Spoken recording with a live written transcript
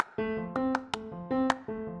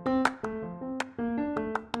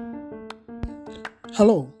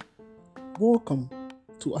Hello, welcome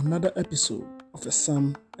to another episode of A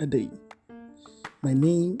Psalm a Day. My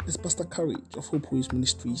name is Pastor Courage of Hope Ways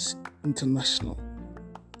Ministries International.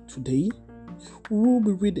 Today, we will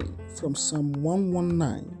be reading from Psalm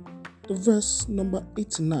 119, the verse number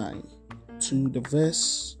 89 to the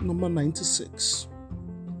verse number 96.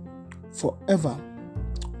 Forever,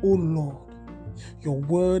 O Lord, your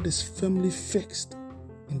word is firmly fixed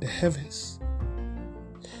in the heavens.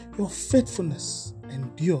 Your faithfulness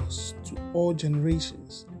endures to all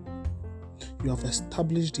generations. You have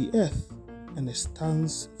established the earth, and it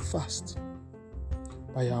stands fast.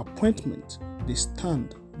 By your appointment, they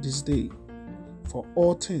stand this day, for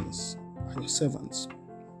all things are your servants.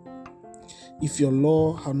 If your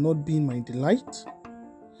law had not been my delight,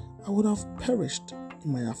 I would have perished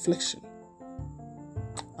in my affliction.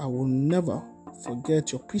 I will never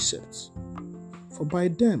forget your precepts, for by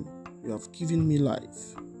them you have given me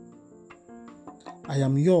life. I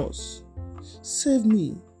am yours. Save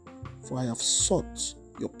me, for I have sought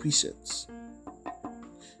your precepts.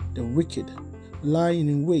 The wicked lie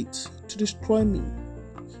in wait to destroy me,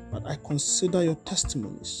 but I consider your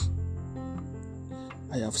testimonies.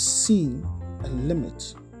 I have seen a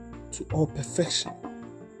limit to all perfection,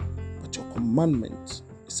 but your commandment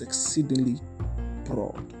is exceedingly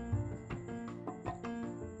broad.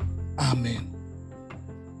 Amen.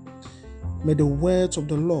 May the words of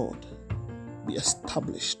the Lord be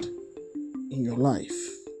established in your life.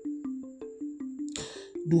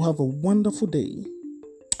 Do have a wonderful day,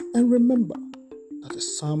 and remember that a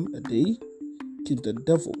psalm a day keeps the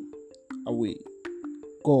devil away.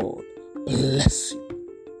 God bless you.